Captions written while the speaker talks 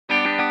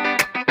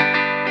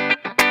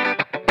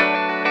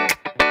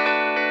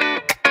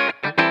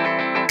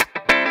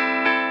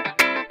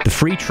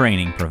free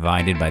training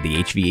provided by the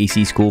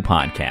HVAC School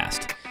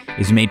podcast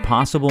is made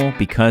possible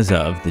because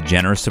of the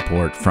generous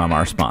support from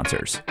our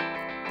sponsors,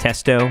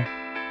 Testo,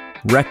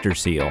 Rector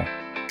Seal,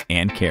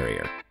 and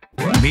Carrier.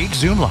 Meet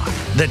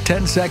Zoomlock, the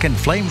 10-second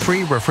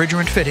flame-free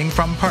refrigerant fitting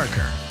from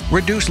Parker.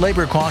 Reduce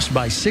labor costs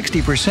by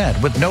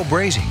 60% with no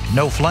brazing,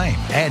 no flame,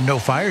 and no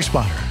fire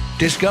spotter.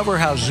 Discover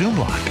how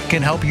Zoomlock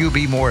can help you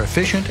be more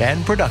efficient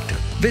and productive.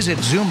 Visit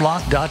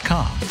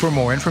Zoomlock.com for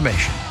more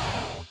information.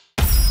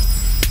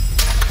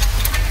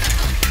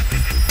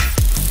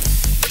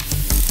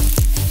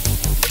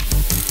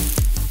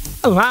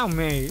 Allow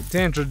me to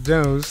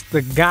introduce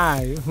the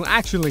guy who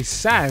actually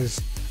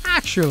says,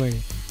 actually,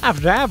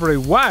 after every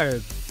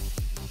word,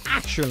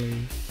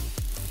 actually,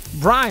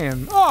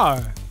 Brian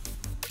Orr.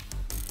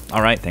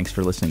 All right, thanks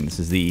for listening. This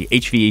is the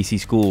HVAC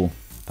School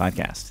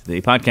podcast,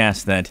 the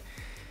podcast that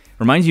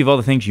reminds you of all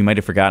the things you might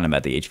have forgotten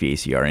about the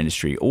HVACR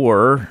industry,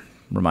 or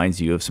reminds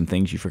you of some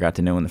things you forgot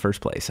to know in the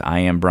first place. I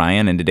am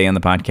Brian, and today on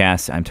the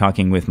podcast, I'm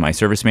talking with my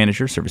service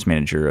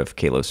manager of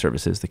Kalos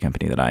Services, the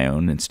company that I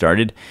own and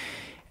started,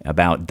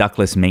 about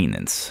ductless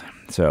maintenance.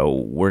 So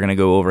we're going to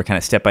go over kind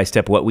of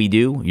step-by-step what we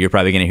do. You're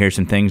probably going to hear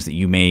some things that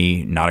you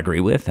may not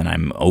agree with, and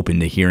I'm open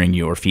to hearing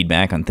your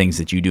feedback on things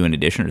that you do in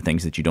addition or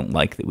things that you don't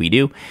like that we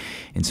do.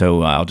 And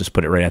so I'll just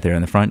put it right out there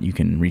in the front. You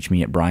can reach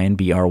me at Brian,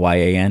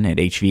 B-R-Y-A-N, at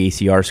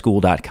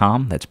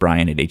HVACRschool.com. That's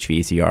Brian at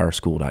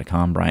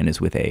HVACRschool.com. Brian is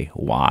with a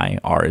Y.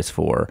 R is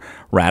for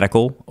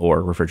radical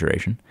or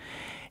refrigeration.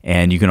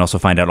 And you can also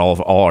find out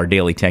all our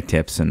daily tech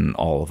tips and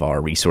all of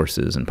our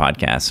resources and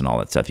podcasts and all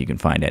that stuff you can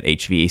find at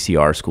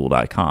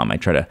hvacrschool.com. I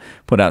try to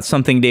put out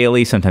something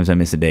daily. Sometimes I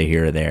miss a day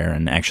here or there.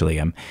 And actually,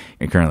 I'm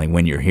currently,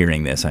 when you're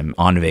hearing this, I'm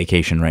on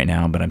vacation right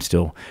now, but I'm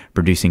still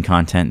producing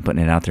content,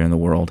 putting it out there in the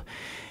world.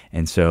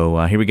 And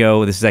so here we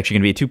go. This is actually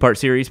going to be a two-part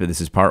series, but this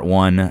is part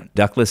one,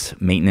 ductless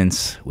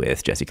maintenance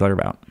with Jesse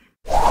Claerbout.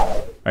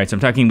 All right, so I'm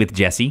talking with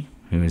Jesse,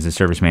 who is the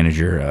service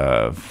manager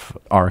of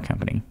our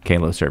company,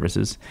 Kalos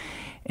Services.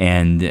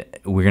 And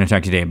we're going to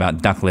talk today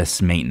about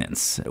ductless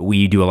maintenance.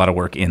 We do a lot of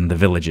work in the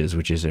Villages,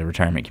 which is a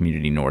retirement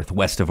community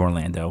northwest of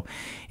Orlando.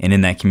 And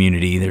in that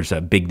community, there's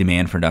a big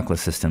demand for ductless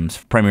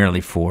systems,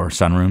 primarily for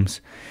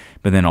sunrooms.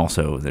 But then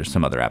also there's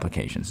some other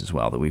applications as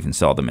well that we've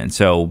installed them in.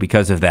 So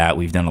because of that,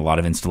 we've done a lot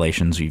of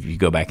installations. If you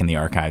go back in the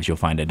archives, you'll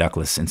find a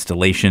ductless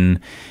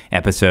installation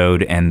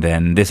episode. And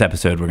then this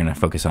episode, we're going to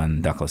focus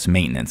on ductless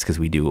maintenance because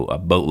we do a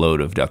boatload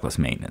of ductless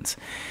maintenance.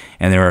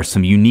 And there are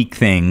some unique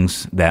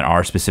things that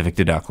are specific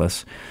to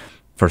ductless.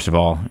 First of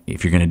all,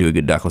 if you're going to do a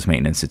good ductless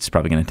maintenance, it's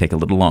probably going to take a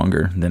little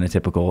longer than a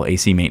typical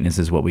AC maintenance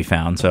is what we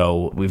found.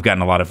 So we've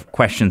gotten a lot of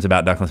questions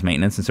about ductless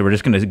maintenance. And so we're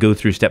just going to go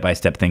through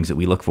step-by-step things that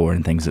we look for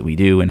and things that we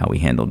do and how we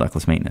handle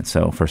ductless maintenance.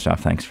 So first off,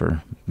 thanks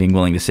for being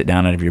willing to sit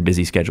down out of your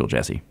busy schedule,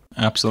 Jesse.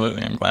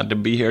 Absolutely. I'm glad to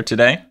be here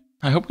today.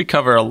 I hope we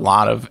cover a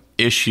lot of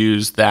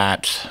issues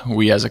that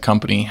we as a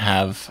company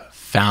have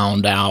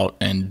found out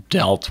and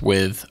dealt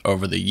with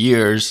over the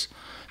years.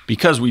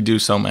 Because we do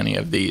so many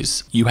of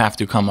these, you have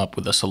to come up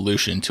with a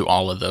solution to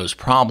all of those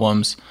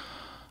problems.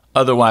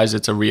 Otherwise,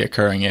 it's a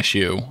reoccurring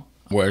issue.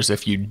 Whereas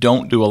if you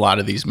don't do a lot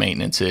of these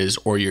maintenances,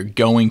 or you're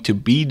going to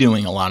be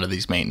doing a lot of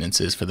these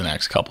maintenances for the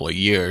next couple of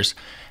years,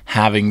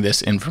 having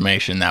this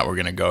information that we're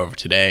going to go over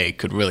today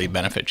could really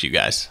benefit you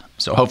guys.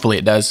 So hopefully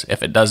it does.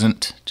 If it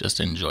doesn't, just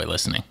enjoy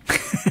listening.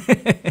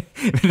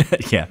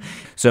 Yeah.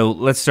 So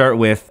let's start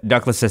with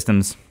ductless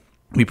systems.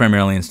 We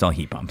primarily install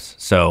heat pumps,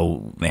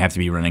 so they have to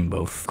be running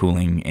both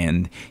cooling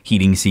and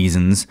heating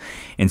seasons.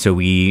 And so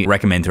we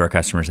recommend to our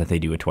customers that they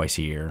do a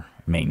twice-a-year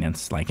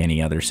maintenance like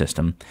any other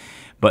system.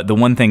 But the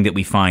one thing that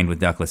we find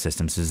with ductless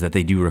systems is that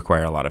they do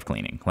require a lot of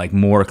cleaning, like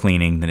more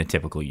cleaning than a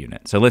typical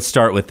unit. So let's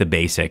start with the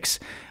basics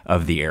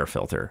of the air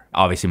filter.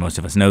 Obviously, most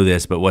of us know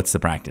this, but what's the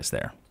practice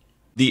there?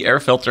 The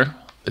air filter,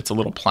 it's a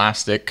little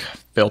plastic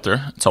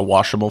filter. It's a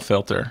washable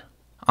filter.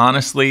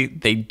 Honestly,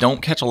 they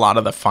don't catch a lot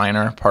of the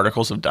finer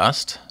particles of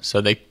dust, so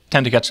they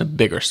tend to catch the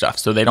bigger stuff,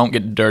 so they don't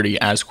get dirty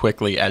as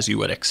quickly as you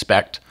would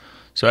expect.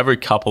 So every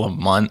couple of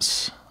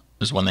months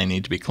is when they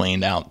need to be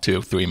cleaned out, 2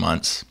 or 3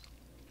 months.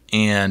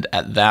 And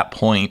at that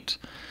point,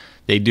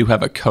 they do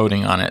have a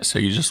coating on it, so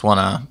you just want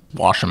to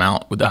wash them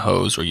out with a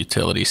hose or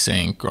utility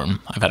sink. Or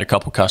I've had a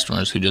couple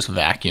customers who just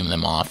vacuum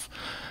them off.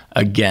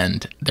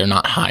 Again, they're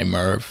not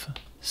high-MERV,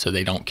 so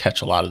they don't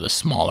catch a lot of the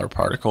smaller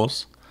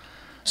particles.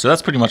 So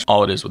that's pretty much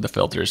all it is with the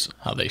filters,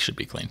 how they should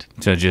be cleaned.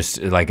 So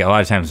just like a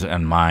lot of times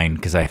on mine,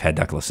 because I've had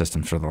ductless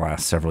systems for the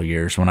last several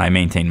years, when I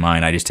maintain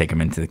mine, I just take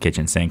them into the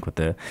kitchen sink with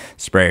the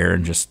sprayer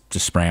and just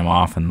spray them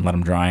off and let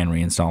them dry and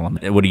reinstall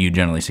them. What do you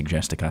generally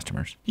suggest to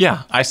customers?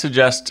 Yeah, I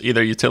suggest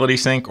either utility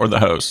sink or the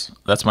hose.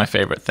 That's my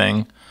favorite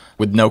thing,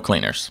 with no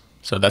cleaners.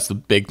 So that's the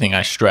big thing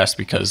I stress,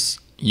 because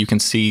you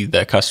can see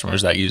the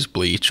customers that use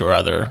bleach or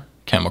other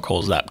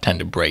chemicals that tend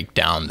to break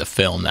down the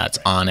film that's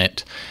on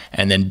it,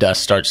 and then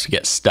dust starts to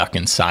get stuck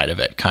inside of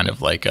it, kind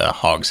of like a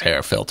hog's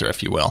hair filter,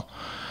 if you will.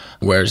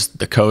 Whereas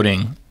the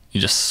coating,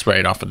 you just spray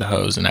it off with the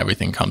hose and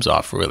everything comes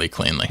off really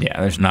cleanly. Yeah,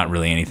 there's not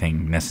really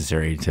anything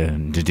necessary to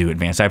do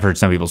advanced. I've heard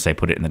some people say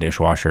put it in the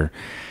dishwasher.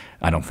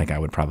 I don't think I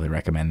would probably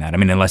recommend that. I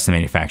mean, unless the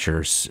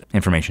manufacturer's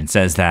information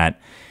says that.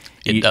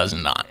 It does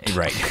not.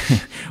 Right.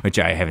 Which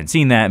I haven't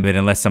seen that, but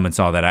unless someone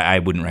saw that, I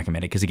wouldn't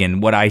recommend it. Because again,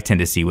 what I tend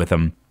to see with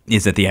them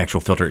is that the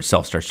actual filter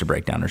itself starts to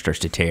break down or starts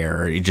to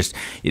tear, or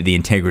the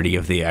integrity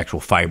of the actual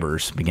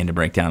fibers begin to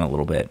break down a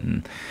little bit.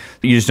 And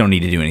you just don't need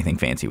to do anything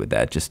fancy with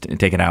that. Just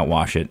take it out,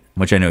 wash it,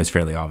 which I know is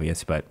fairly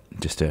obvious, but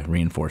just to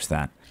reinforce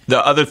that.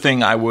 The other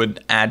thing I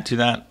would add to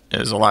that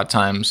is a lot of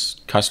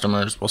times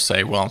customers will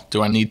say, well,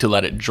 do I need to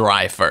let it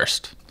dry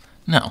first?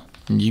 No.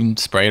 You can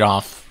spray it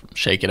off,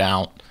 shake it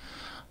out,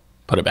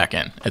 put it back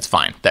in. It's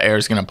fine. The air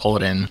is going to pull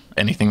it in.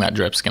 Anything that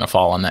drips is going to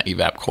fall on that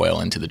evap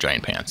coil into the drain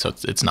pan. So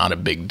it's not a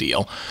big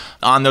deal.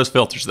 On those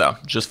filters, though,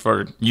 just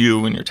for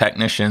you and your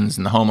technicians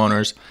and the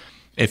homeowners,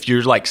 if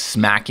you're like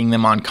smacking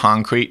them on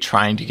concrete,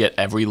 trying to get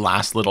every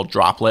last little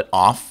droplet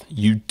off,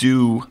 you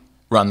do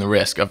run the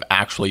risk of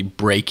actually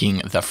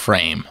breaking the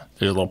frame.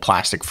 There's a little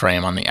plastic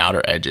frame on the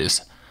outer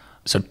edges.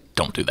 So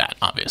don't do that,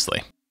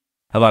 obviously.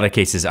 A lot of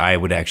cases, I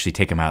would actually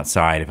take them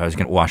outside if I was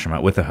going to wash them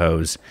out with a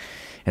hose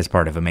as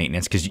part of a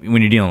maintenance, because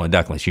when you're dealing with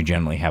ductless, you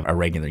generally have a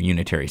regular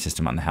unitary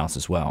system on the house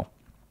as well.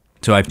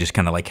 So I've just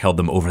kind of like held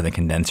them over the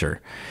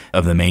condenser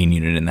of the main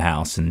unit in the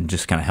house and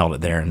just kind of held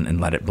it there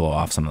and let it blow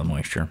off some of the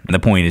moisture. And the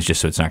point is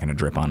just so it's not going to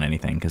drip on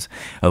anything, because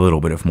a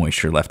little bit of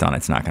moisture left on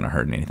it's not going to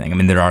hurt anything. I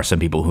mean, there are some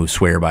people who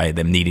swear by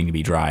them needing to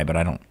be dry, but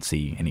I don't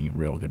see any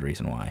real good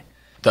reason why.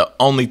 The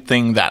only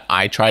thing that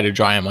I try to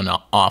dry them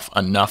off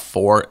enough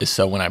for is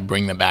so when I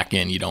bring them back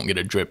in, you don't get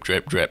a drip,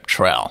 drip, drip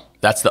trail.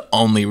 That's the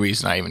only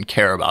reason I even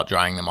care about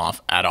drying them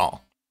off at all.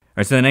 All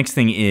right, so the next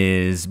thing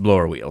is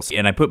blower wheels.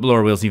 And I put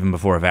blower wheels even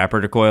before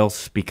evaporator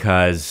coils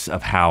because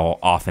of how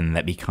often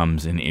that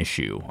becomes an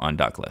issue on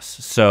ductless.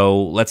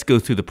 So let's go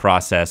through the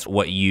process,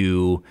 what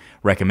you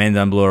recommend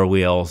on blower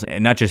wheels,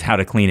 and not just how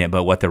to clean it,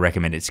 but what the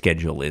recommended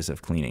schedule is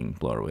of cleaning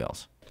blower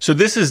wheels. So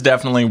this is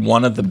definitely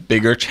one of the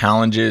bigger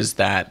challenges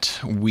that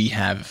we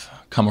have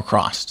come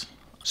across.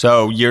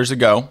 So years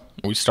ago,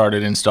 we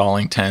started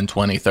installing 10,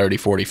 20, 30,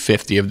 40,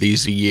 50 of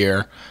these a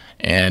year,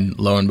 and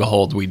lo and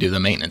behold, we do the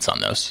maintenance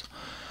on those.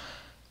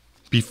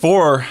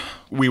 Before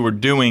we were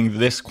doing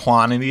this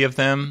quantity of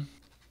them,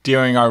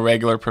 during our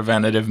regular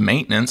preventative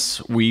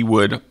maintenance, we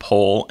would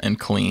pull and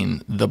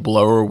clean the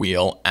blower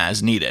wheel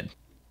as needed.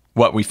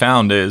 What we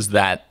found is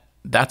that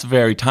that's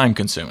very time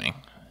consuming.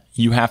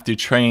 You have to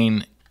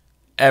train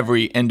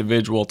every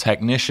individual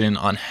technician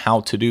on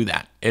how to do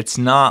that. It's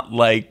not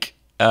like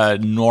a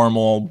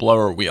normal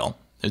blower wheel.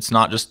 It's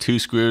not just 2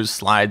 screws,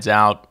 slides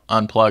out,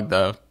 unplug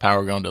the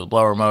power going to the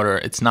blower motor.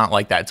 It's not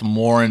like that. It's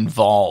more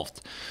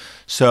involved.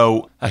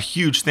 So a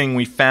huge thing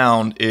we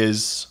found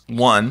is,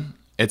 one,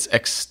 it's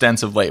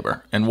extensive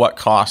labor. And what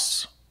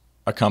costs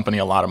a company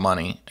a lot of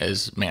money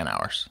is man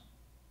hours.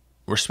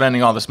 We're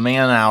spending all this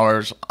man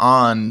hours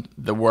on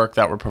the work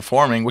that we're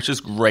performing, which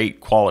is great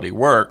quality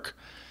work,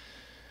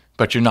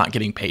 but you're not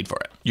getting paid for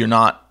it. You're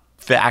not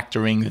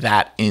factoring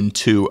that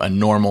into a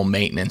normal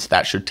maintenance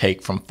that should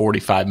take from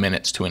 45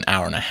 minutes to an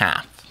hour and a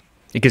half.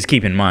 Because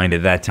keep in mind,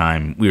 at that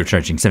time, we were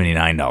charging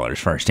 $79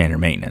 for our standard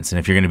maintenance. And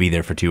if you're going to be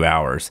there for 2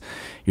 hours,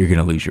 you're going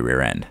to lose your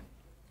rear end.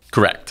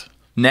 Correct.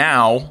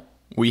 Now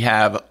we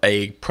have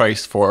a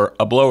price for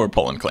a blower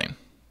pull and clean.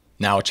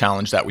 Now a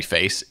challenge that we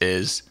face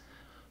is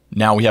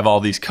now we have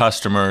all these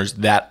customers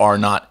that are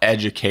not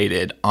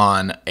educated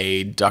on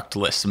a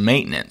ductless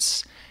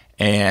maintenance.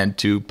 And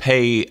to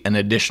pay an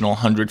additional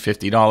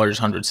 $150,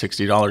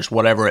 $160,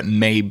 whatever it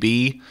may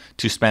be,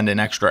 to spend an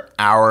extra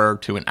hour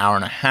to an hour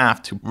and a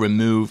half to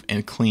remove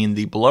and clean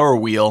the blower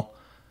wheel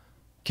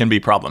can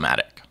be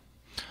problematic.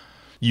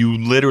 You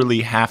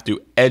literally have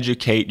to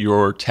educate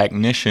your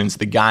technicians,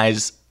 the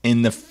guys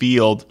in the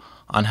field,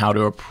 on how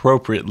to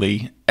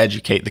appropriately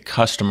educate the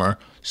customer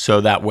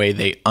so that way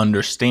they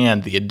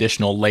understand the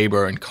additional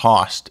labor and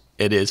cost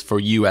it is for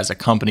you as a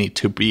company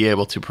to be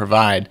able to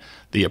provide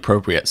the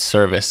appropriate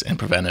service and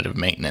preventative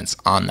maintenance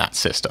on that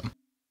system.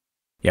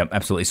 Yep,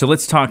 absolutely. So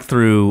let's talk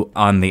through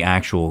on the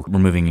actual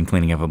removing and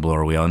cleaning of a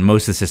blower wheel. And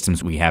most of the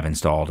systems we have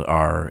installed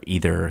are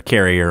either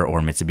Carrier or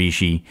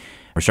Mitsubishi.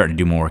 We're starting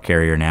to do more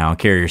Carrier now.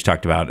 Carrier's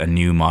talked about a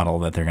new model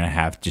that they're going to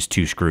have just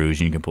 2 screws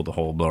and you can pull the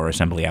whole blower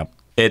assembly out.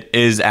 It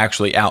is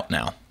actually out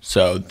now.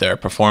 So their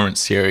Performance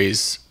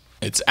Series,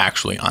 it's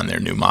actually on their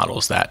new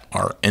models that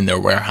are in their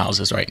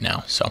warehouses right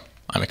now. So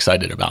I'm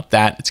excited about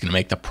that. It's going to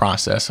make the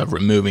process of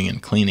removing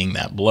and cleaning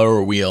that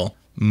blower wheel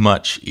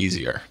much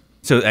easier.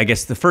 So I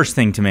guess the first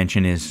thing to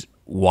mention is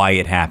why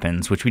it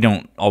happens, which we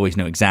don't always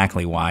know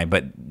exactly why,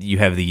 but you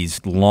have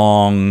these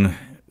long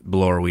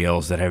blower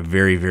wheels that have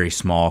very, very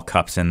small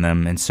cups in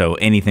them, and so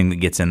anything that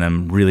gets in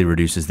them really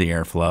reduces the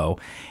airflow,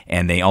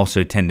 and they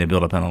also tend to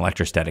build up an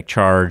electrostatic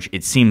charge.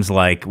 It seems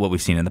like what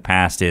we've seen in the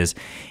past is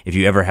if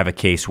you ever have a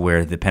case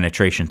where the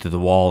penetration through the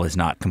wall is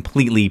not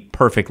completely,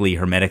 perfectly,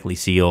 hermetically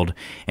sealed,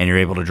 and you're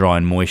able to draw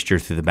in moisture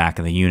through the back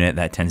of the unit,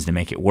 that tends to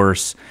make it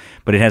worse.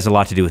 But it has a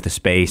lot to do with the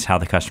space, how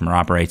the customer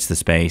operates the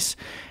space.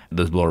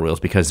 Those blower wheels,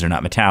 because they're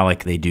not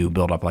metallic, they do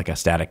build up like a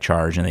static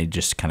charge, and they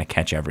just kind of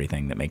catch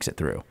everything that makes it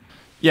through.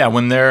 Yeah,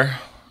 when they're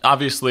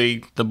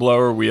Obviously, the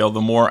blower wheel,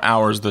 the more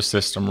hours the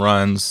system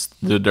runs,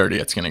 the dirtier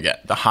it's going to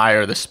get. The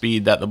higher the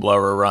speed that the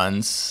blower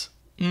runs,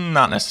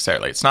 not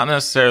necessarily. It's not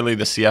necessarily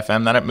the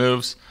CFM that it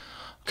moves,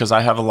 because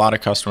I have a lot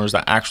of customers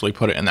that actually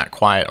put it in that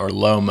quiet or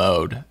low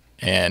mode,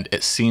 and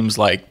it seems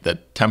like the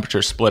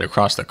temperature split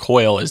across the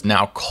coil is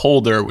now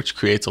colder, which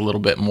creates a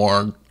little bit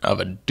more of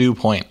a dew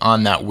point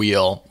on that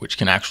wheel, which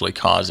can actually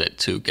cause it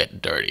to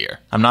get dirtier.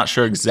 I'm not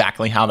sure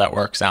exactly how that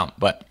works out,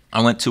 but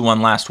I went to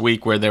one last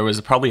week where there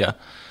was probably a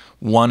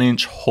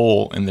 1-inch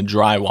hole in the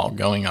drywall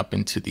going up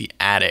into the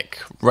attic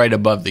right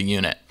above the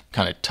unit,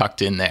 kind of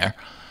tucked in there.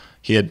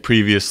 He had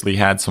previously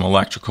had some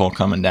electrical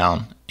coming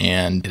down,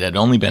 and it had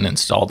only been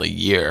installed a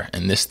year,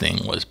 and this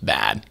thing was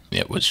bad.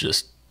 It was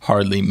just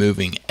hardly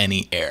moving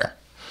any air.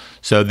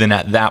 So then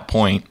at that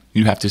point,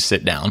 you have to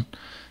sit down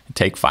and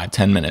take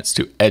 5-10 minutes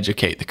to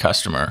educate the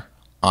customer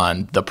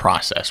on the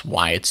process,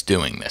 why it's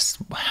doing this,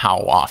 how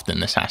often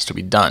this has to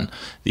be done,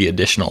 the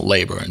additional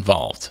labor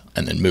involved,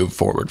 and then move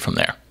forward from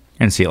there.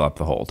 And seal up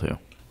the hole too.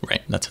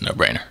 Right, that's a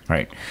no-brainer.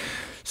 Right.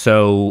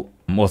 So,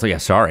 well, yeah,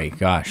 sorry,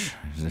 gosh.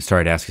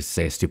 Sorry to ask you to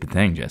say a stupid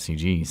thing, Jesse.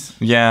 Jeez.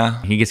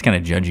 Yeah. He gets kind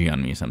of judgy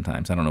on me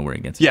sometimes. I don't know where he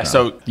gets it Yeah, from.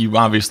 so you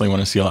obviously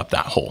want to seal up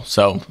that hole.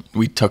 So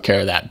we took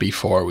care of that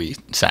before we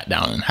sat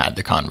down and had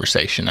the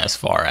conversation as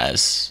far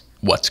as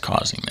what's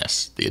causing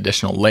this, the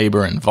additional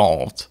labor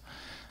involved,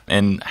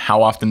 and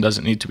how often does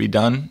it need to be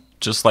done?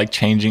 Just like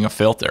changing a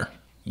filter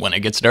when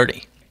it gets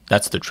dirty.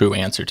 That's the true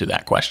answer to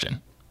that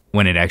question.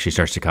 When it actually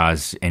starts to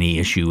cause any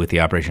issue with the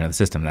operation of the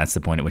system, that's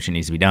the point at which it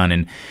needs to be done.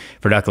 And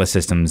for ductless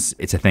systems,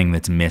 it's a thing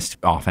that's missed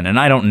often. And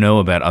I don't know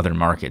about other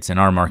markets. In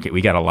our market,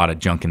 we got a lot of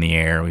junk in the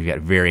air. We've got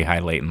very high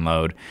latent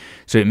load.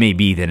 So it may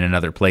be that in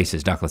other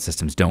places, ductless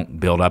systems don't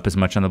build up as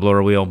much on the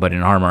blower wheel. But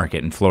in our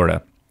market in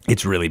Florida,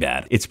 it's really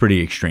bad. It's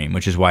pretty extreme,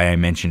 which is why I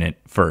mention it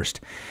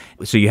first.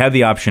 So you have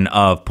the option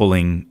of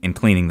pulling and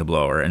cleaning the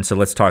blower. And so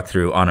let's talk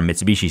through on a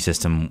Mitsubishi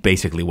system,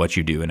 basically what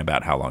you do and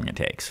about how long it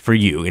takes for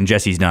you. And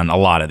Jesse's done a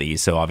lot of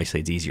these, so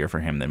obviously it's easier for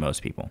him than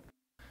most people.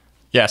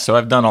 Yeah, so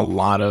I've done a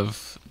lot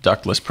of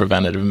ductless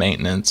preventative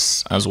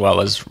maintenance as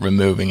well as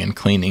removing and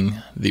cleaning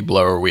the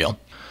blower wheel.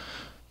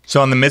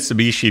 So on the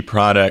Mitsubishi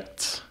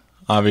product,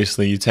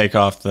 obviously you take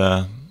off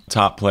the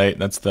top plate,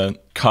 that's the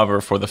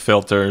cover for the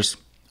filters,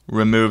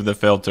 remove the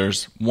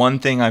filters. One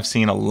thing I've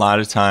seen a lot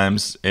of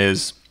times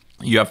is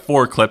you have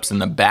 4 clips in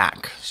the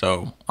back.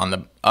 So on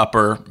the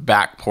upper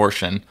back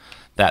portion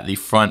that the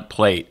front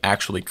plate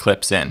actually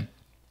clips in.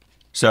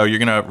 So you're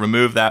going to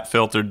remove that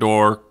filter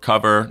door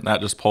cover that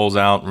just pulls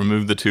out,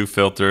 remove the 2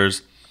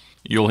 filters.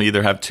 You'll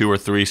either have 2 or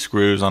 3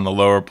 screws on the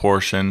lower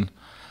portion.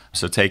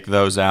 So take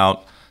those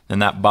out. Then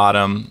that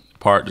bottom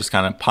part just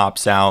kind of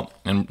pops out.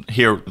 And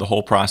here, the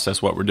whole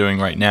process, what we're doing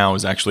right now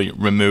is actually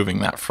removing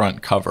that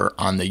front cover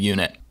on the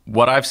unit.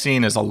 What I've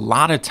seen is a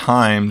lot of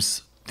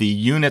times the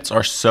units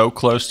are so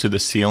close to the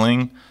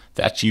ceiling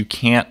that you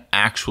can't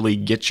actually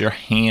get your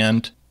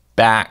hand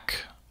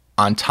back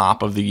on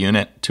top of the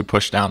unit to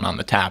push down on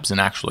the tabs and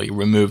actually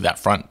remove that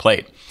front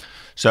plate.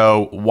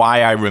 So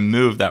why I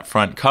remove that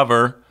front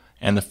cover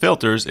and the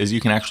filters is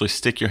you can actually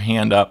stick your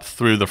hand up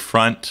through the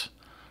front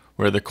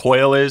where the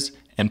coil is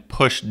and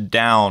push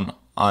down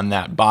on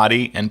that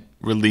body and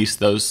release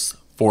those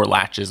 4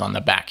 latches on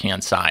the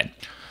backhand side.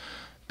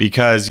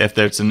 Because if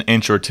there's an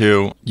inch or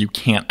 2, you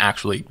can't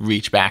actually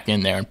reach back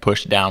in there and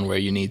push down where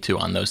you need to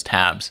on those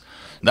tabs.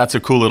 That's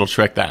a cool little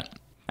trick that.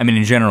 I mean,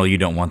 in general, you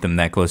don't want them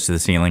that close to the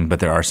ceiling, but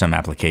there are some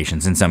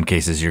applications. In some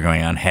cases, you're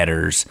going on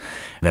headers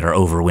that are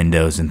over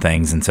windows and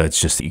things, and so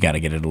it's just, you got to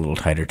get it a little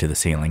tighter to the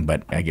ceiling,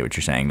 but I get what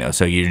you're saying, though.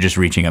 So you're just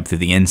reaching up through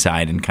the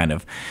inside and kind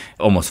of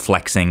almost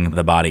flexing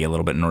the body a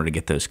little bit in order to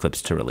get those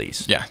clips to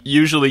release. Yeah,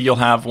 usually you'll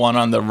have one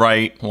on the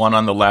right, one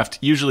on the left.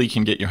 Usually you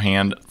can get your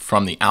hand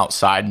from the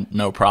outside,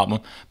 no problem,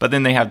 but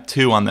then they have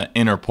 2 on the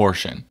inner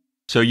portion.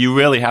 So you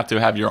really have to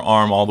have your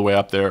arm all the way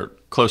up there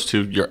close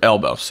to your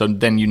elbow. So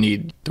then you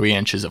need 3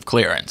 inches of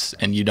clearance,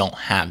 and you don't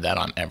have that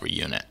on every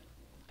unit.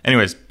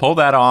 Anyways, pull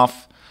that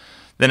off.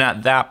 Then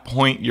at that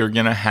point, you're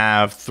going to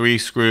have 3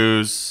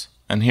 screws.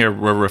 And here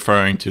we're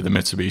referring to the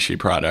Mitsubishi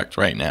product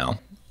right now.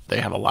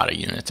 They have a lot of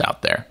units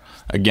out there.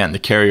 Again, the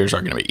carriers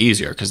are going to be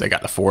easier because they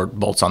got the 4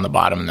 bolts on the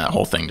bottom and that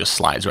whole thing just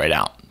slides right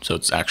out. So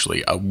it's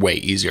actually a way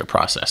easier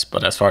process.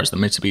 But as far as the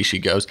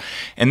Mitsubishi goes,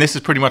 and this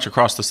is pretty much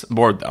across the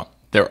board though,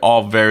 they're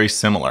all very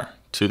similar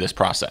to this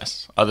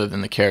process, other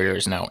than the carrier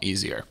is now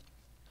easier.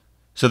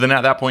 So then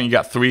at that point, you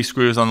got 3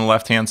 screws on the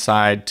left-hand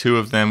side. 2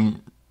 of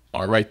them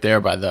are right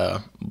there by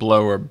the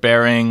blower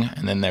bearing,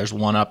 and then there's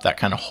one up that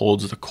kind of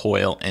holds the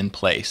coil in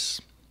place.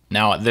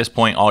 Now at this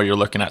point, all you're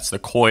looking at is the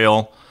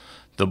coil,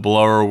 the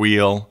blower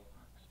wheel,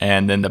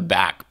 and then the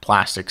back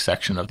plastic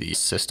section of the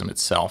system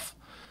itself.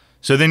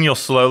 So then you'll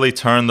slowly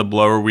turn the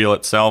blower wheel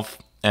itself,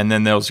 and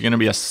then there's going to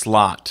be a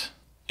slot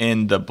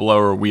in the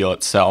blower wheel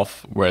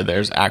itself where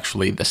there's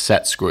actually the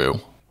set screw.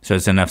 So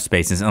it's enough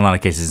space. In a lot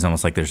of cases, it's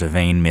almost like there's a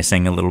vein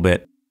missing a little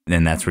bit.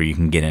 Then that's where you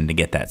can get in to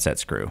get that set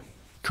screw.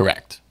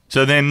 Correct.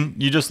 So then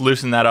you just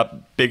loosen that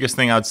up. Biggest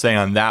thing I would say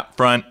on that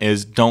front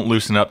is don't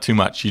loosen up too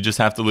much. You just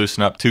have to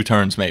loosen up 2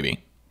 turns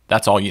maybe.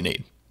 That's all you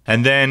need.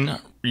 And then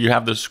you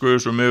have the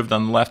screws removed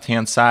on the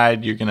left-hand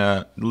side. You're going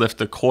to lift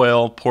the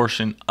coil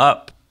portion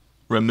up,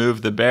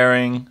 remove the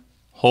bearing,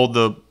 hold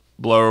the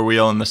blower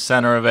wheel in the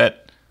center of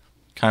it,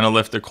 kind of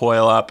lift the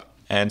coil up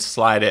and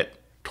slide it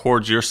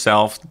towards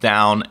yourself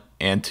down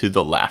and to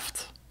the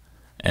left.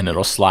 And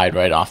it'll slide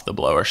right off the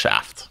blower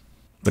shaft.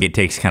 But it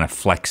takes kind of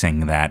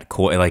flexing that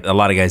coil. Like a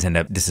lot of guys end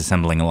up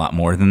disassembling a lot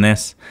more than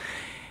this.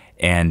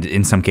 And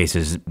in some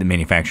cases, the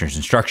manufacturer's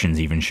instructions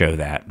even show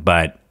that.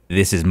 But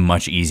this is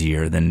much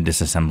easier than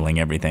disassembling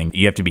everything.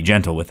 You have to be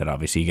gentle with it,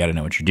 obviously. You got to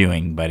know what you're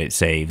doing, but it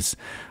saves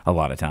a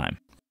lot of time.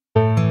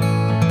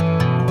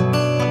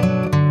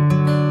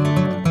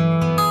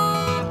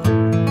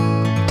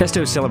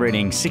 Testo is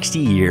celebrating 60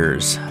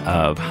 years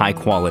of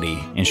high-quality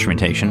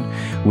instrumentation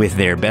with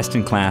their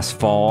best-in-class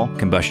fall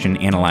combustion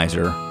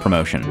analyzer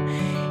promotion.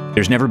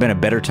 There's never been a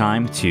better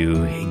time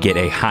to get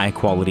a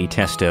high-quality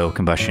Testo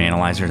combustion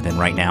analyzer than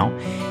right now.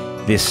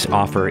 This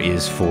offer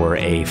is for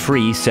a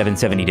free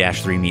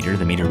 770-3 meter,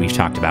 the meter we've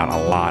talked about a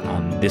lot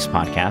on this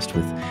podcast,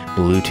 with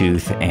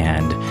Bluetooth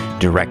and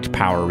direct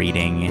power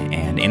reading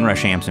and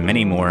inrush amps and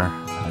many more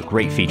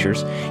great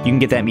features. You can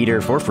get that meter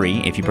for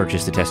free if you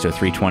purchase the Testo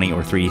 320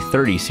 or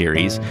 330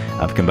 series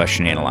of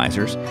combustion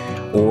analyzers,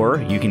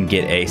 or you can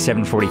get a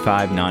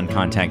 745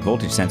 non-contact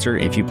voltage sensor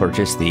if you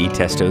purchase the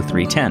Testo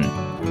 310.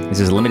 This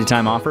is a limited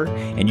time offer,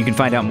 and you can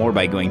find out more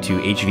by going to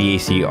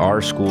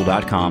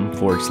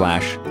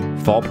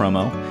hvacrschool.com/fall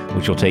promo,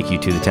 which will take you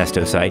to the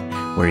Testo site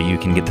where you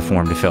can get the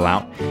form to fill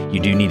out. You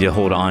do need to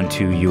hold on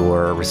to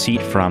your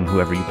receipt from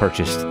whoever you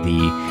purchased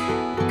the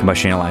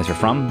combustion analyzer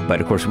from, but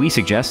of course we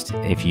suggest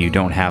if you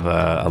don't have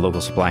a local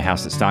supply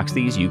house that stocks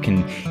these, you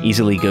can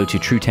easily go to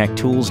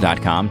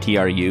TruTechTools.com,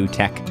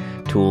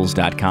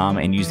 TruTechTools.com,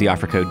 and use the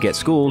offer code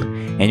GetSchooled,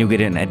 and you'll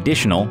get an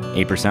additional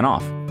 8%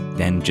 off.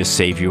 Then just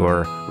save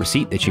your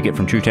receipt that you get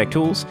from TruTech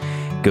Tools,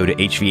 go to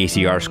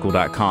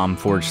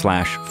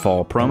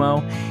hvacrschool.com/fall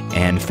promo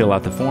and fill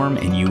out the form,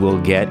 and you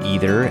will get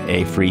either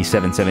a free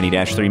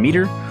 770-3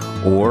 meter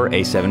or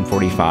a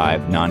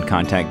 745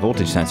 non-contact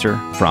voltage sensor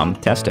from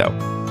Testo.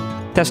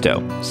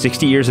 Testo,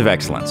 60 years of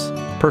excellence.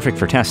 Perfect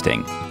for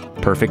testing,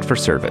 perfect for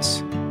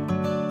service.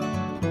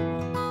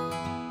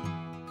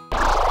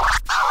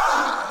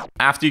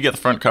 After you get the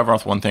front cover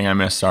off, one thing I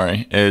missed,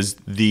 is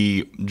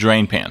the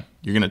drain pan.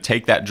 You're going to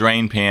take that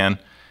drain pan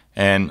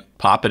and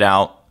pop it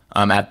out.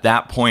 At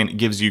that point, it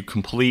gives you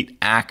complete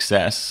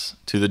access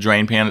to the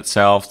drain pan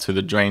itself, to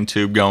the drain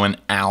tube going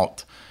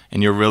out,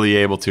 and you're really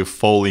able to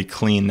fully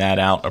clean that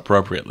out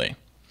appropriately.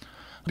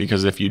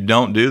 Because if you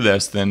don't do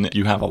this, then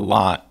you have a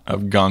lot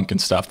of gunk and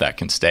stuff that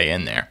can stay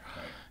in there.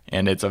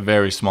 And it's a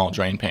very small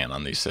drain pan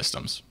on these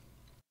systems.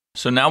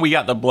 So now we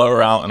got the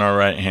blower out in our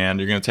right hand.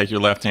 You're going to take your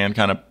left hand,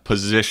 kind of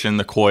position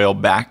the coil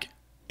back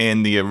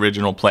in the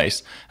original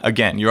place.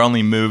 Again, you're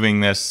only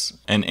moving this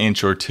an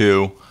inch or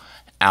two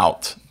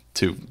out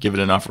to give it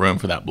enough room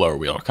for that blower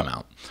wheel to come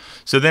out.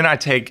 So then I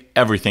take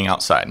everything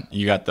outside.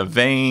 You got the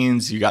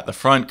vanes, you got the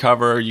front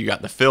cover, you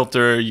got the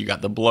filter, you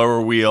got the blower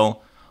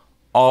wheel.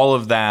 All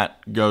of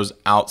that goes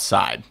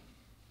outside.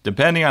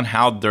 Depending on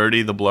how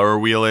dirty the blower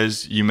wheel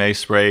is, you may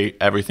spray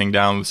everything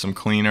down with some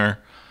cleaner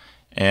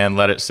and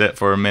let it sit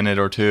for a minute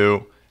or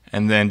two,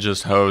 and then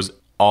just hose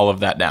all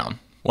of that down.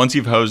 Once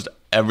you've hosed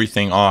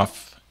everything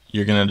off,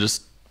 you're gonna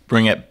just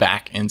bring it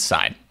back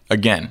inside.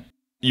 Again,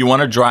 you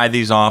wanna dry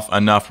these off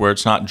enough where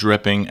it's not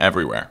dripping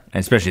everywhere.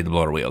 And especially the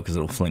blower wheel, because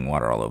it'll fling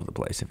water all over the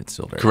place if it's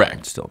still dirty.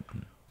 Correct.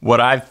 What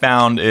I've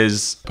found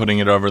is putting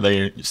it over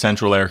the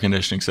central air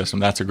conditioning system.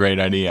 That's a great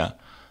idea.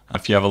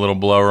 If you have a little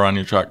blower on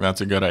your truck,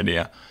 that's a good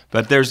idea.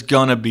 But there's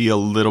gonna be a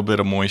little bit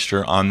of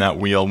moisture on that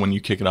wheel when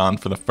you kick it on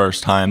for the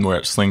first time, where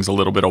it slings a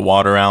little bit of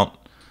water out.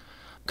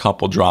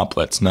 Couple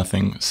droplets,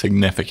 nothing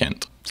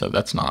significant. So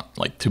that's not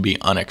like to be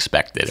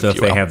unexpected. So if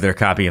they have their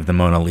copy of the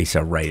Mona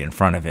Lisa right in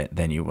front of it,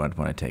 then you would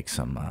want to take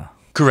some...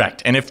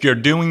 Correct. And if you're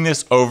doing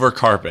this over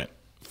carpet,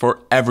 for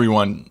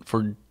everyone,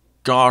 for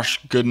gosh,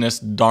 goodness,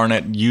 darn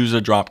it, use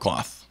a drop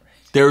cloth.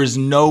 There is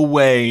no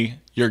way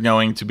you're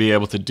going to be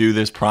able to do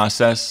this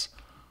process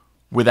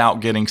without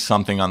getting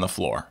something on the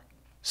floor.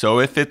 So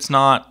if it's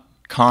not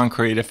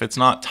concrete, if it's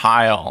not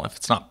tile, if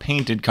it's not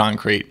painted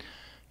concrete,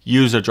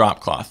 use a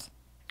drop cloth.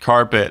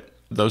 Carpet,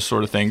 those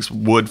sort of things,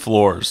 wood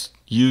floors,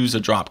 use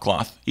a drop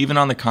cloth. Even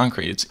on the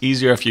concrete, it's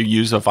easier if you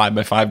use a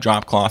 5x5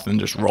 drop cloth and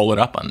just roll it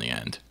up on the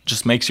end. It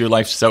just makes your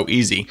life so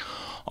easy.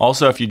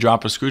 Also, if you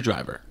drop a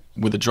screwdriver,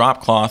 with a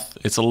drop cloth,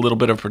 it's a little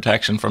bit of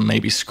protection from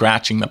maybe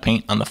scratching the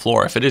paint on the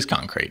floor if it is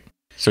concrete.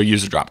 So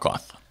use a drop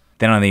cloth.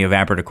 Then on the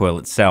evaporator coil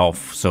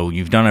itself, so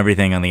you've done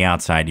everything on the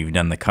outside. You've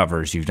done the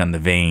covers, you've done the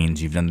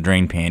vanes, you've done the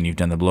drain pan, you've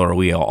done the blower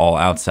wheel all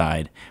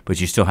outside,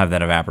 but you still have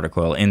that evaporator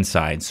coil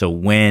inside. So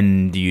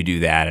when do you do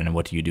that, and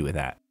what do you do with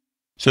that?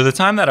 So the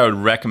time that I would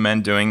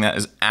recommend doing that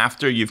is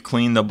after you've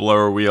cleaned the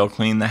blower wheel,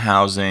 cleaned the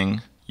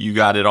housing, you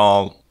got it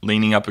all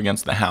leaning up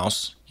against the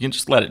house. You can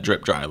just let it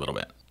drip dry a little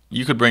bit.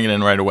 You could bring it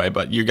in right away,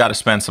 but you got to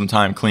spend some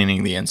time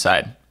cleaning the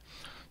inside.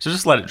 So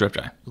just let it drip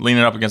dry. Lean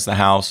it up against the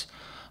house.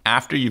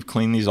 After you've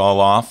cleaned these all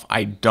off,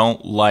 I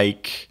don't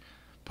like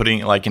putting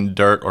it like in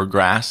dirt or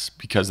grass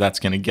because that's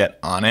going to get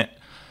on it.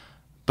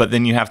 But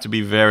then you have to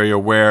be very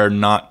aware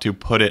not to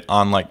put it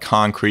on like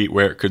concrete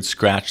where it could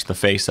scratch the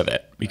face of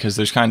it, because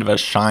there's kind of a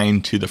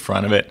shine to the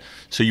front of it.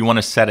 So you want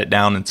to set it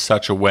down in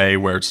such a way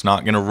where it's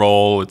not going to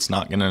roll, it's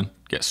not going to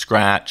get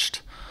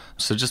scratched.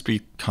 So just be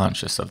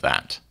conscious of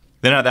that.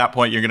 Then at that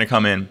point, you're going to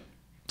come in.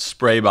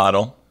 Spray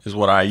bottle is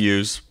what I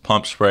use.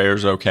 Pump sprayer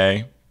is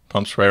okay.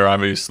 Pump sprayer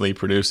obviously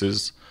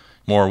produces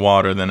more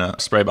water than a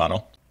spray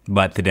bottle.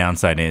 But the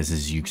downside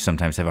is you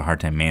sometimes have a hard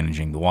time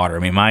managing the water. I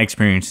mean, my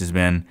experience has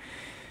been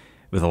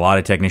with a lot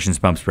of technicians'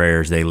 pump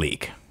sprayers, they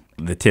leak.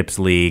 The tips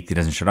leak. It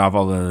doesn't shut off.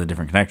 All the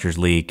different connectors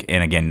leak.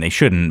 And again, they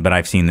shouldn't, but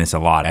I've seen this a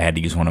lot. I had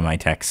to use one of my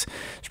tech's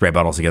spray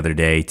bottles the other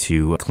day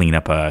to clean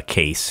up a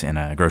case in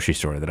a grocery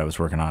store that I was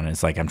working on. And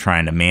it's like I'm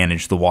trying to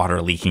manage the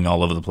water leaking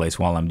all over the place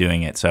while I'm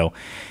doing it. So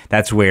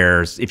that's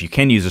where, if you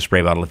can use a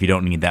spray bottle, if you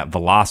don't need that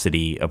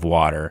velocity of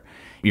water,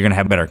 you're going to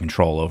have better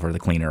control over the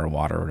cleaner or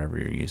water or whatever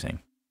you're using.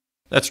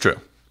 That's true.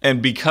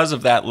 And because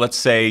of that, let's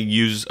say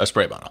use a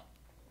spray bottle.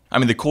 I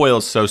mean, the coil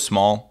is so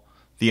small.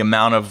 The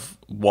amount of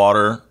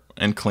water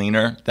and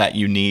cleaner that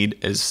you need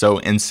is so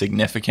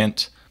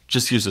insignificant.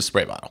 Just use a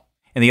spray bottle.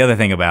 And the other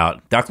thing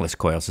about ductless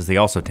coils is they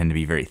also tend to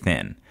be very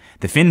thin.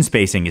 The fin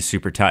spacing is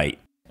super tight.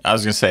 I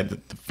was going to say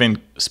that the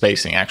fin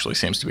spacing actually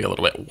seems to be a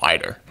little bit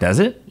wider. Does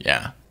it?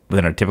 Yeah.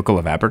 Than a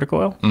typical evaporator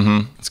coil?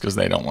 Mm-hmm. It's because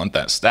they don't want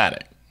that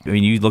static. I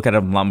mean, you look at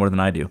them a lot more than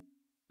I do.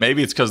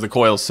 Maybe it's because the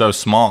coil is so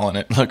small and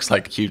it looks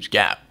like a huge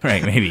gap.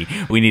 Right, maybe.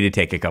 We need to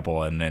take a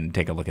couple and then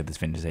take a look at this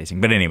fin spacing.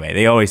 But anyway,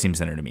 they always seem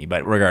center to me.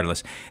 But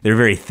regardless, they're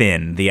very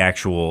thin, the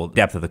actual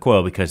depth of the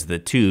coil, because the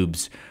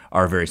tubes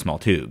are very small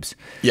tubes.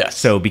 Yes.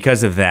 So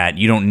because of that,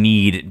 you don't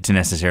need to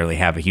necessarily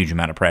have a huge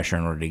amount of pressure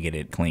in order to get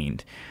it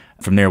cleaned.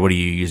 From there, what are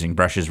you using?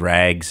 Brushes,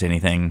 rags,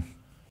 anything?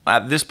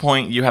 At this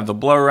point, you have the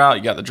blower out,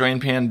 you got the drain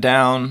pan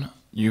down.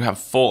 You have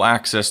full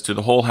access to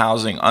the whole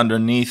housing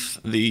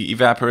underneath the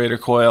evaporator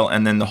coil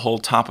and then the whole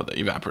top of the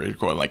evaporator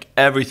coil. Like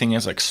everything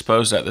is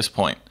exposed at this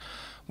point.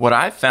 What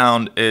I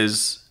found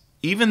is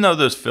even though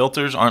those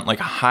filters aren't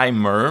like a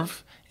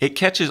high-MERV, it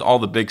catches all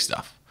the big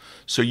stuff.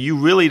 So you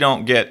really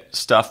don't get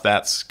stuff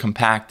that's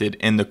compacted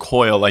in the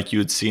coil like you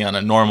would see on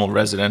a normal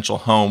residential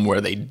home where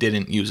they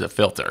didn't use a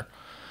filter.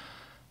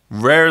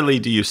 Rarely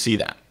do you see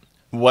that.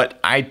 What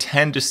I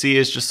tend to see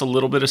is just a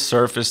little bit of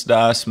surface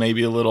dust,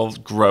 maybe a little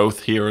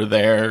growth here or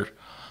there,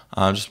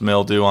 just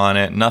mildew on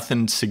it.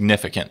 Nothing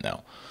significant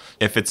though.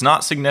 If it's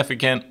not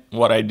significant,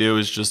 what I do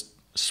is just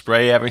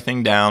spray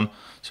everything down.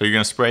 So you're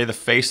going to spray the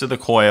face of the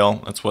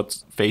coil, that's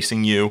what's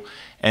facing you,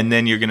 and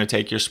then you're going to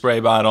take your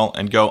spray bottle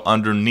and go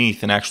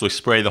underneath and actually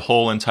spray the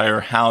whole entire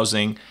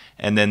housing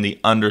and then the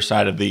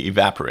underside of the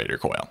evaporator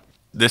coil.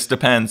 This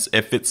depends.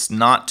 If it's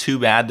not too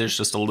bad, there's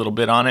just a little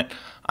bit on it,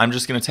 I'm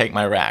just going to take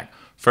my rag.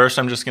 First,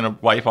 I'm just going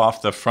to wipe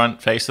off the front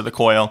face of the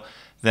coil.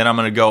 Then I'm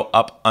going to go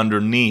up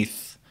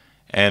underneath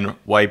and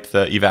wipe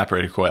the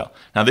evaporator coil.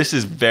 Now, this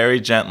is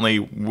very gently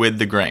with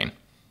the grain.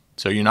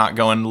 So you're not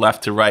going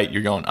left to right.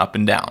 You're going up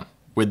and down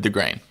with the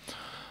grain.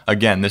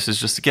 Again, this is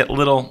just to get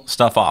little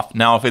stuff off.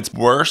 Now, if it's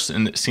worse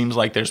and it seems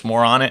like there's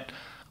more on it,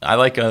 I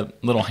like a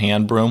little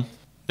hand broom.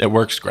 It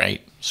works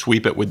great.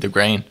 Sweep it with the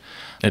grain.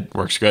 It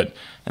works good.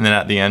 And then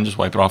at the end, just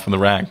wipe it off with a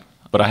rag.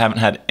 But I haven't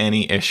had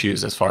any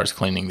issues as far as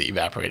cleaning the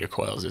evaporator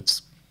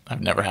coils. I've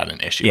never had an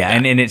issue. Yeah,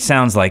 and it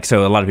sounds like,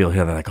 so a lot of people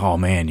hear that like, oh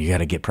man, you got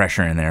to get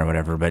pressure in there or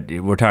whatever, but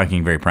we're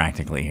talking very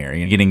practically here.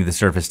 You're getting the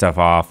surface stuff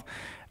off.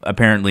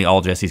 Apparently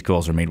all Jesse's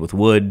coils are made with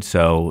wood,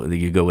 so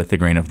you go with the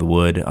grain of the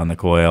wood on the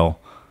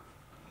coil.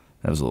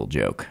 That was a little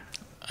joke.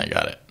 I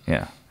got it.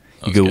 Yeah.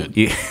 That was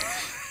good.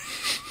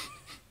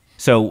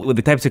 So with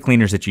the types of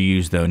cleaners that you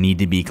use, though, need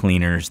to be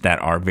cleaners that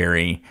are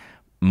very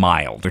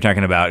mild. We're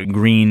talking about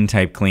green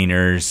type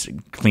cleaners,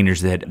 cleaners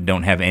that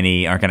don't have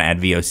any, aren't going to add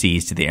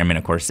VOCs to the air. I mean,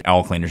 of course,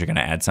 all cleaners are going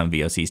to add some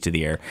VOCs to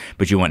the air,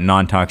 but you want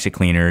non-toxic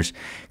cleaners,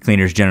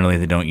 cleaners generally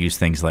that don't use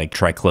things like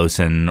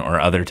triclosan or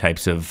other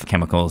types of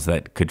chemicals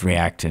that could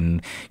react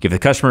and give the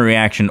customer a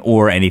reaction,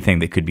 or anything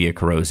that could be a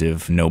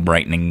corrosive, no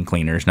brightening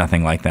cleaners,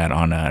 nothing like that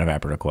on an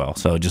evaporator coil.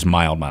 So just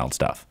mild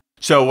stuff.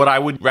 So what I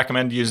would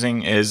recommend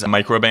using is a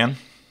microban.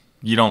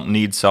 You don't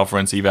need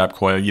self-rinse evap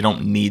coil. You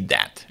don't need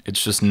that.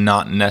 It's just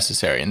not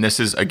necessary. And this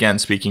is, again,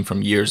 speaking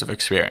from years of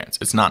experience.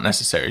 It's not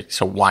necessary,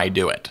 so why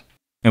do it?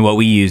 And what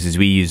we use is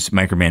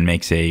Microban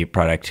makes a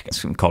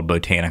product called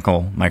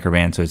Botanical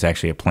Microban, so it's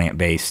actually a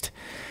plant-based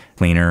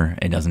cleaner.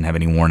 It doesn't have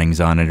any warnings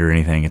on it or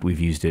anything. We've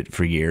used it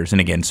for years. And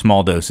again,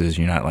 small doses.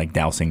 You're not like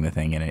dousing the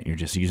thing in it. You're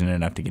just using it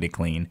enough to get it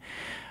clean.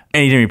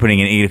 Anytime you're putting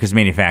in, because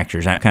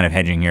manufacturers, I'm kind of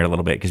hedging here a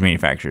little bit, because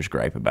manufacturers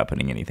gripe about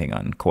putting anything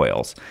on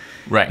coils.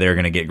 Right. They're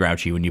going to get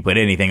grouchy when you put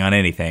anything on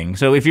anything.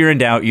 So if you're in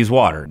doubt, use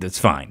water. That's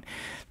fine.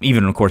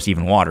 Of course,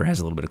 even water has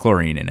a little bit of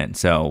chlorine in it,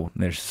 so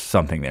there's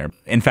something there.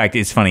 In fact,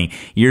 it's funny.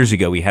 Years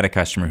ago, we had a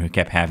customer who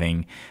kept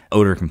having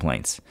odor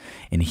complaints,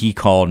 and he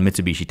called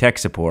Mitsubishi Tech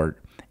Support,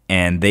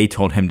 and they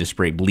told him to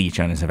spray bleach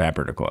on his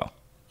evaporator coil.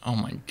 Oh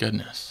my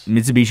goodness.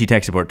 Mitsubishi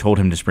tech support told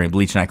him to spray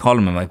bleach, and I called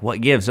him. I'm like, what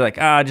gives? They're like,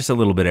 just a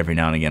little bit every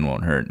now and again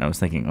won't hurt. And I was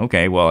thinking,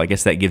 okay, well, I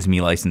guess that gives me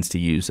license to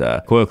use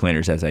coil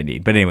cleaners as I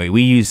need. But anyway,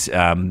 we use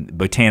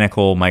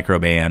Botanical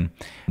Microban.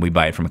 We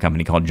buy it from a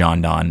company called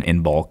John Donne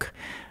in bulk.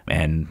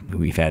 And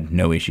we've had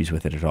no issues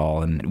with it at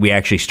all. And we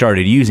actually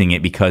started using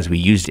it because we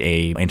used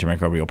a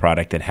antimicrobial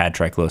product that had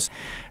triclosan,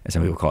 as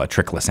some people call it,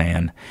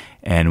 triclosan.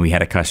 And we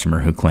had a customer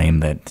who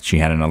claimed that she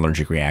had an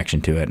allergic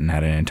reaction to it and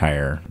had an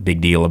entire big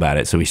deal about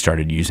it. So we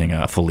started using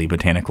a fully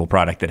botanical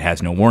product that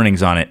has no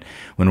warnings on it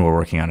when we're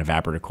working on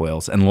evaporator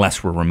coils,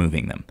 unless we're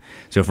removing them.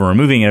 So if we're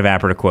removing an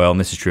evaporator coil, and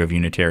this is true of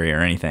unitary or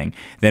anything,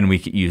 then we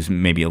could use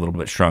maybe a little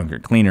bit stronger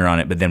cleaner on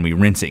it, but then we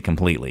rinse it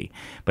completely.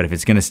 But if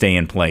it's going to stay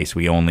in place,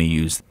 we only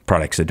use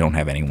products that don't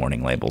have any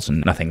warning labels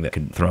and nothing that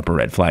could throw up a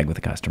red flag with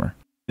the customer.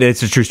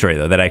 It's a true story,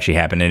 though. That actually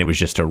happened, and it was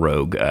just a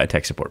rogue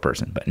tech support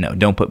person. But no,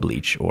 don't put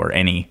bleach or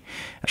any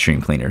stream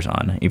cleaners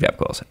on evap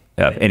coils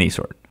of any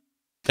sort.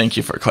 Thank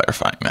you for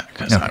clarifying that,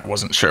 because I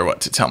wasn't sure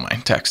what to tell my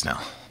techs now.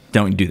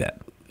 Don't do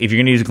that. If you're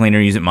going to use a cleaner,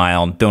 use it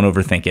mild. Don't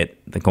overthink it.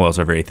 The coils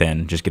are very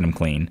thin. Just get them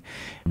clean.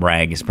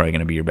 Rag is probably going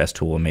to be your best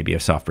tool, and maybe a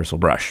soft bristle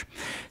brush.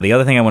 The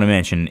other thing I want to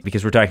mention,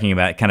 because we're talking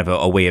about kind of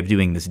a way of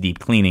doing this deep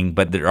cleaning,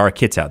 but there are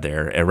kits out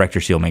there.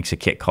 Erector Seal makes a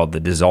kit called the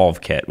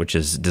Dissolve Kit, which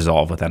is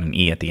dissolve without an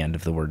E at the end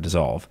of the word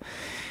dissolve.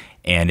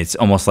 And it's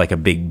almost like a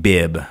big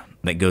bib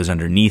that goes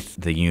underneath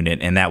the unit,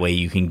 and that way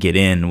you can get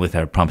in with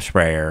a pump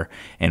sprayer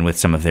and with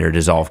some of their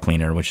dissolve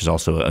cleaner, which is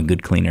also a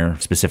good cleaner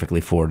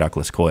specifically for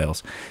ductless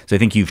coils. So I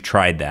think you've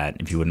tried that,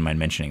 if you wouldn't mind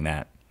mentioning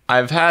that.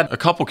 I've had a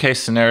couple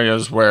case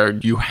scenarios where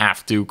you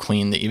have to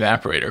clean the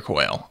evaporator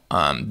coil.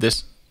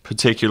 This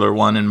particular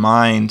one in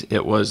mind,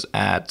 it was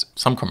at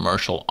some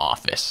commercial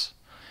office,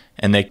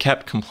 and they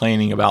kept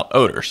complaining about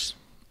odors.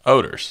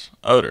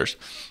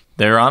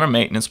 They're on a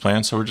maintenance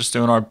plan, so we're just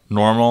doing our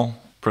normal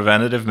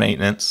preventative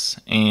maintenance,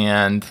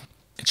 and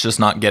it's just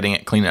not getting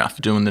it clean enough.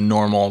 Doing the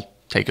normal,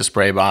 take a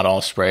spray bottle,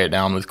 spray it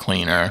down with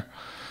cleaner,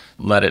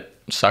 let it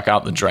suck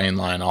out the drain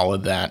line, all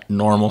of that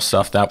normal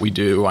stuff that we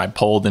do. I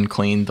pulled and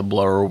cleaned the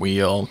blower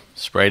wheel,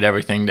 sprayed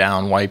everything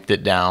down, wiped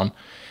it down,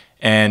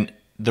 and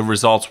the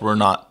results were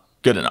not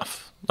good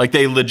enough. Like,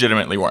 they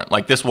legitimately weren't.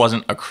 Like, this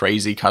wasn't a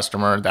crazy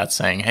customer that's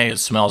saying, hey, it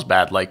smells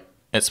bad. Like,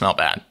 it smelled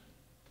bad.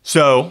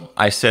 So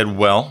I said,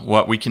 well,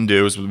 what we can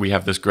do is we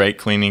have this great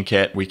cleaning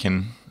kit. We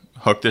can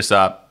hook this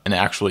up and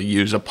actually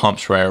use a pump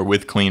sprayer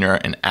with cleaner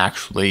and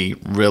actually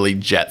really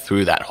jet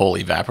through that whole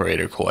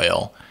evaporator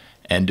coil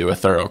and do a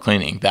thorough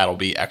cleaning. That'll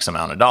be X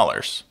amount of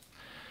dollars.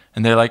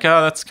 And they're like,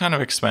 oh, that's kind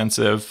of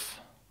expensive.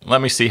 Let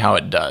me see how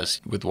it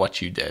does with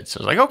what you did. So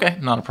I was like, okay,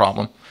 not a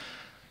problem.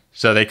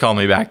 So they called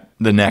me back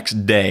the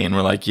next day and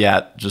were like, yeah,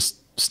 it just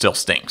still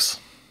stinks.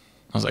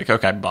 I was like,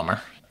 okay,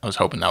 bummer. I was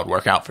hoping that would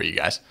work out for you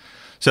guys.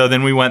 So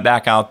then we went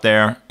back out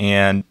there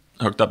and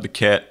hooked up the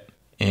kit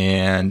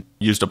and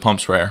used a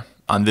pump sprayer.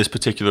 On this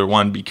particular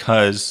one,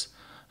 because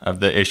of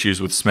the issues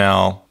with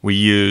smell, we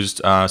used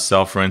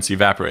self-rinse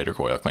evaporator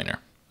coil cleaner.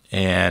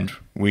 And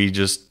we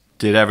just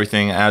did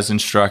everything as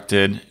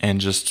instructed,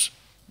 and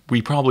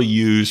we probably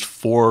used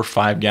 4 or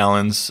 5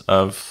 gallons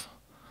of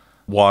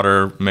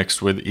water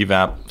mixed with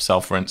evap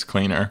self-rinse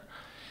cleaner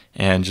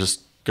and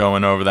just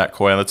going over that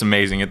coil. It's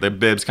amazing. The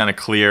bib's kind of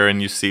clear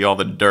and you see all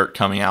the dirt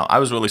coming out. I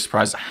was really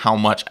surprised at how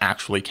much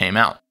actually came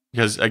out.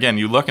 Because, again,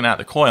 you're looking at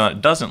the coil, and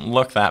it doesn't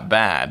look that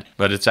bad,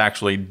 but it's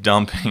actually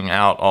dumping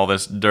out all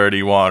this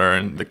dirty water,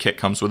 and the kit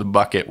comes with a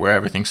bucket where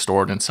everything's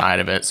stored inside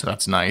of it, so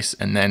that's nice,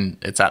 and then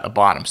it's at the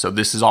bottom. So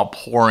this is all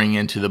pouring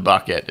into the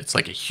bucket. It's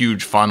like a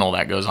huge funnel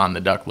that goes on the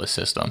ductless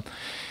system.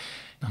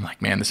 I'm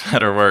like, man, this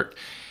better work.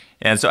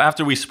 And so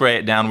after we spray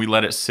it down, we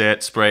let it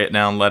sit, spray it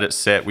down, let it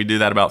sit. We do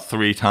that about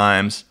 3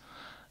 times,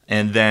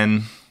 and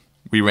then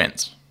we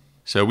rinse.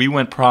 So we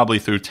went probably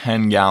through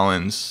 10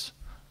 gallons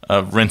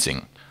of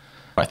rinsing.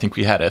 I think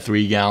we had a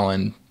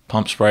 3-gallon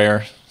pump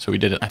sprayer, so we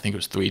did it, I think it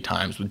was 3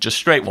 times with just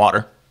straight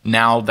water.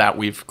 Now that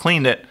we've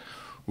cleaned it,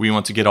 we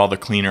want to get all the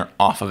cleaner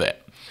off of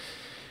it.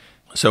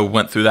 So we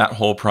went through that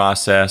whole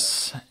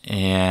process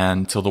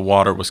until the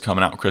water was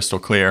coming out crystal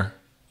clear,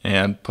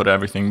 and put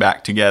everything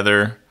back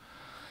together,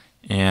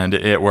 and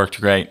it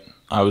worked great.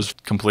 I was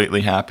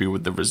completely happy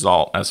with the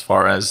result. As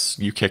far as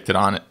you kicked it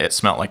on, it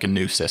smelled like a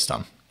new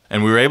system.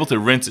 And we were able to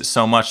rinse it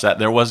so much that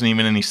there wasn't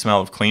even any smell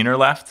of cleaner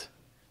left.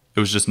 It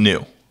was just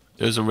new.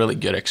 It was a really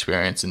good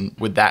experience, and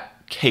with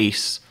that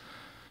case,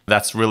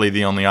 that's really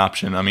the only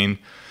option. I mean,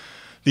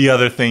 the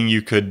other thing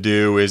you could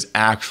do is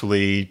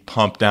actually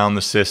pump down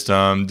the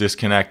system,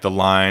 disconnect the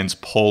lines,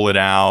 pull it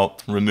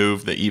out,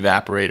 remove the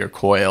evaporator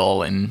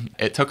coil, and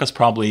it took us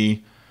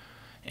probably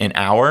an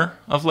hour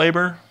of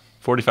labor,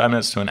 45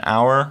 minutes to an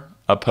hour,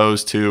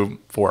 opposed to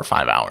 4 or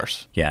 5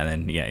 hours. Yeah,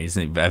 and then it's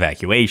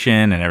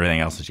evacuation and everything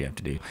else that you have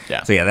to do.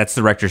 Yeah. So yeah, that's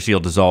the Erector Seal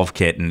Dissolve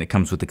Kit, and it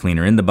comes with the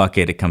cleaner in the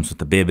bucket. It comes with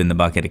the bib in the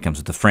bucket. It comes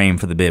with the frame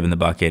for the bib in the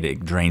bucket.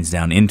 It drains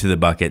down into the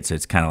bucket, so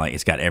it's kind of like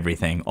it's got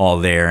everything all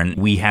there. And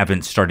we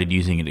haven't started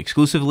using it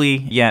exclusively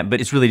yet, but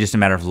it's really just a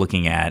matter of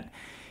looking at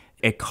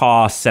It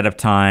costs, setup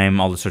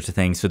time, all those sorts of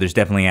things. So there's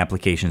definitely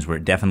applications where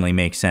it definitely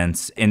makes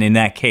sense. And in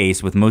that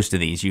case, with most of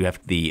these, you have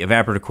the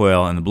evaporator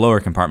coil and the blower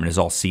compartment is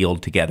all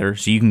sealed together.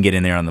 So you can get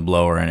in there on the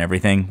blower and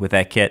everything with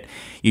that kit.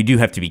 You do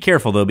have to be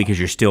careful, though, because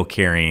you're still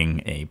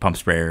carrying a pump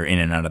sprayer in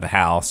and out of the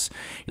house.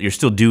 You're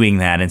still doing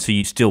that, and so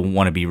you still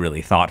want to be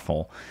really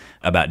thoughtful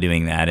about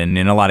doing that. And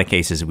in a lot of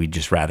cases, we'd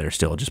just rather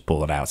still just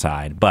pull it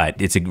outside.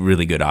 But it's a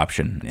really good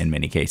option in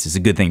many cases. A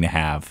good thing to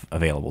have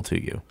available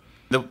to you.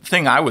 The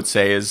thing I would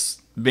say is,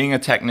 being a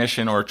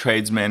technician or a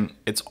tradesman,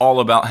 it's all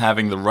about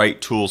having the right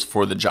tools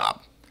for the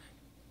job.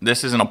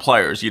 This isn't a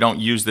pliers. You don't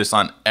use this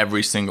on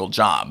every single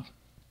job.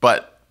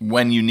 But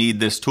when you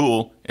need this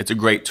tool, it's a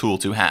great tool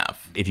to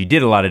have. If you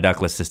did a lot of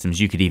ductless systems,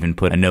 you could even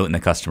put a note in the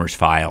customer's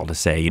file to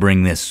say,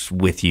 bring this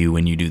with you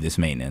when you do this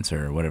maintenance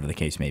or whatever the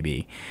case may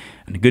be.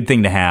 And a good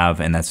thing to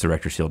have, and that's the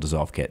RectorSeal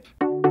Dissolve Kit.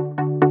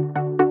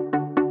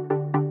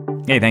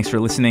 Hey, thanks for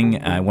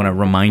listening. I want to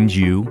remind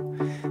you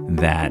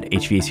that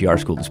HVACR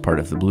School is part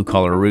of the Blue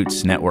Collar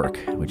Roots Network,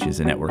 which is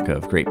a network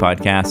of great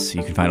podcasts.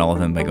 You can find all of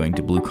them by going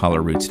to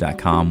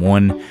bluecollarroots.com.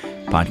 One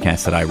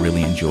podcast that I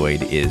really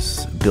enjoyed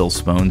is Bill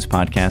Spohn's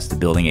podcast, the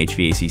Building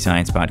HVAC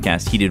Science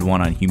podcast. He did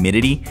one on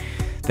humidity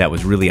that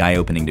was really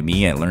eye-opening to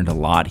me. I learned a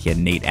lot. He had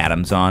Nate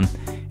Adams on,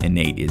 and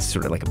Nate is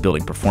sort of like a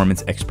building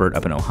performance expert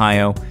up in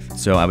Ohio.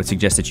 So I would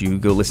suggest that you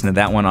go listen to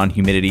that one on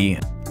humidity.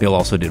 Bill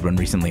also did one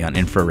recently on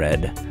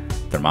infrared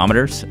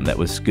thermometers. That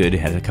was good. It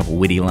had a couple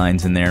witty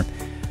lines in there.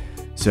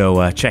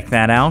 So check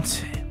that out.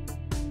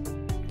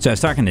 So I was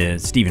talking to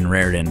Stephen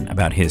Raridan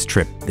about his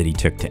trip that he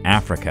took to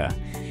Africa,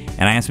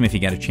 and I asked him if he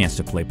got a chance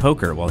to play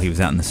poker while he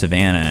was out in the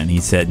savannah, and he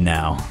said,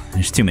 no,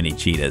 there's too many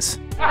cheetahs.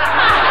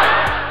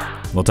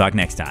 We'll talk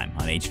next time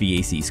on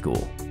HVAC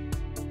School.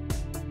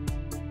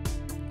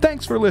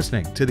 Thanks for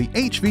listening to the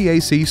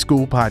HVAC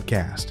School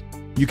Podcast.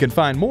 You can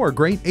find more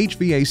great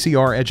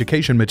HVACR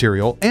education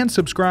material and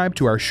subscribe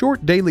to our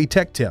short daily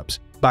tech tips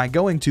by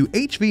going to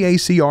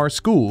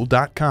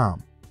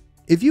hvacrschool.com.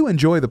 If you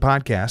enjoy the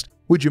podcast,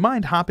 would you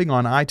mind hopping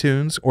on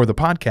iTunes or the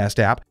podcast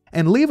app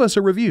and leave us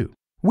a review?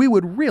 We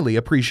would really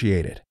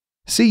appreciate it.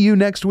 See you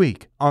next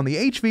week on the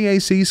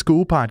HVAC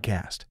School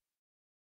Podcast.